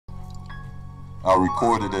I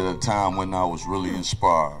recorded at a time when I was really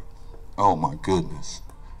inspired. Oh my goodness.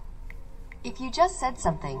 If you just said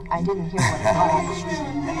something, I didn't hear what it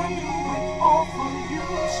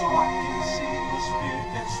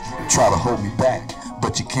was. Try to hold me back,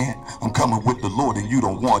 but you can't. I'm coming with the Lord and you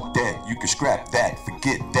don't want that. You can scrap that,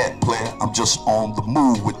 forget that, player. I'm just on the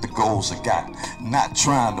move with the goals I got. Not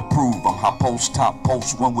trying to prove I'm high post, top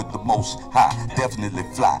post, one with the most high. Definitely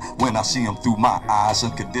fly when I see them through my eyes.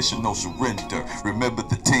 Unconditional surrender. Remember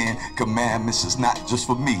the 10 commandments is not just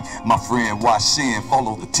for me. My friend, watch sin,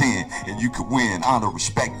 follow the 10, and you can win. Honor,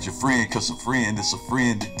 respect your friend, cause a friend is a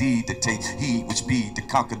friend indeed. That takes heed with speed to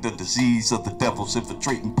conquer the disease of the devil's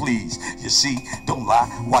infiltrating, please. You see, don't lie,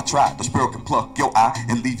 why try? The sparrow can pluck your eye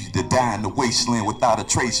and leave you to die in the wasteland without a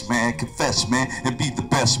trace, man. Confess, man, and be the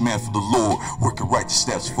best man for the Lord. Working righteous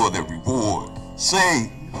steps for their reward.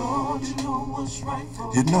 Say, Lord, you know what's right for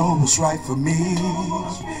me. You know what's right for me,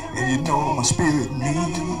 and you know my spirit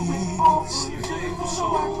needs.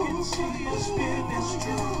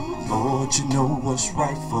 Lord, you know what's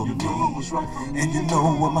right for me, and you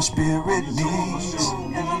know what my spirit needs.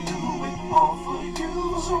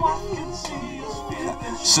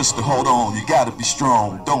 Sister, hold on, you gotta be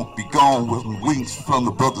strong. Don't be gone with wings from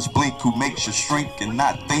the brothers blink who makes you shrink and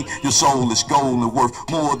not think your soul is gold and worth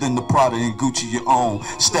more than the Prada and Gucci you own.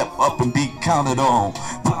 Step up and be counted on.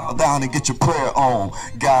 Bow down and get your prayer on.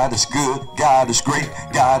 God is good, God is great,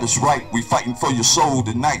 God is right. We fighting for your soul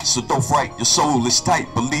tonight, so don't fright. Your soul is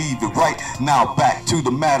tight, believe it right. Now back to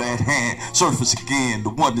the matter at hand. Surface again,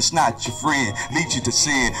 the one that's not your friend, leads you to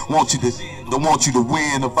sin. Don't want you to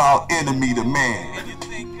win of our enemy, the man.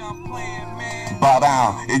 Bow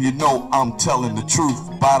down, and you know I'm telling the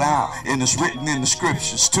truth. Bow down, and it's written in the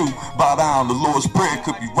scriptures too. Bow down, the Lord's prayer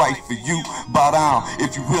could be right for you. Bow down,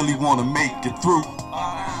 if you really want to make it through.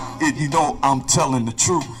 And you know I'm telling the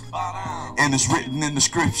truth. And it's written in the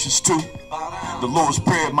scriptures too. The Lord's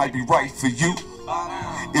prayer might be right for you.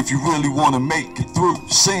 If you really want to make it through,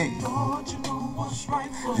 sing.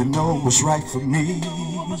 You know what's right for me,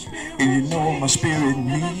 and you know my spirit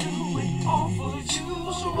needs.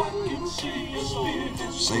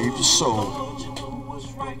 Save your soul.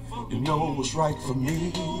 You know what's right for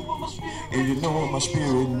me, and you know what my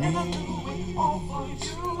spirit needs.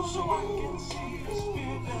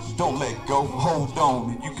 Don't let go, hold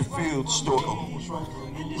on, and you can feel the story.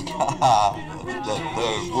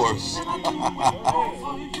 That's worse.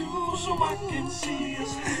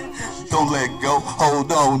 Don't let go,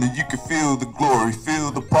 hold on, and you can feel the glory,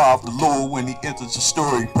 feel the power of the Lord when he enters the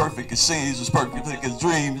story. Perfect as scenes, as perfect as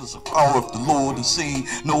dreams. It's the power of the Lord is seen.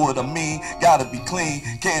 Know what I mean? Gotta be clean,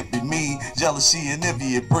 can't be mean. Jealousy and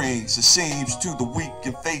envy it brings. It seems to the weak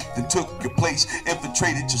in faith and took your place,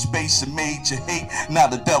 infiltrated your space and made you hate. Now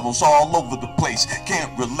the devil's all over the place.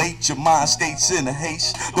 Can't relate, your mind states in a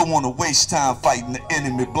haste. Don't want to waste time fighting the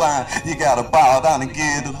enemy blind. You gotta bow down and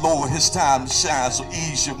give the Lord his time to shine. So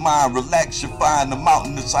ease your mind, relax, you find the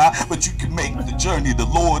mountain is high, but you can make the journey. The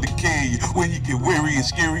Lord to carry you when you get weary and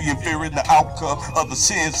scary and fearing the outcome of the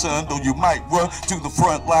sin, son. Though you might run to the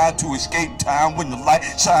front line to escape time when the light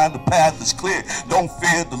shine, the path is clear. Don't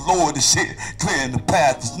fear, the Lord is here. Clearing the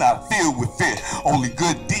path is not filled with fear. Only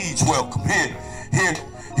good deeds welcome here. Here,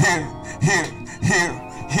 here, here, here,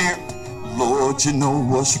 here. Lord, you know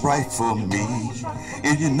what's right for me,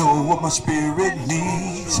 and you know what my spirit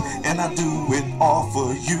needs, and I do it all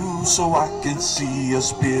for you so I can see a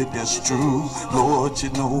spirit that's true. Lord, you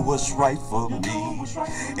know what's right for me,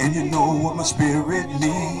 and you know what my spirit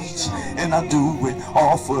needs, and I do it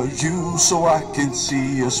all for you so I can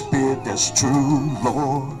see a spirit that's true,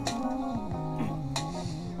 Lord.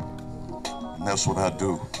 And that's what I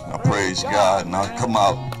do. I praise God, and I come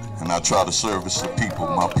out and I try to service the people,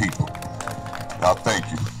 my people. I thank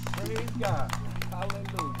you. Praise God.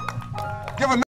 Hallelujah. Give a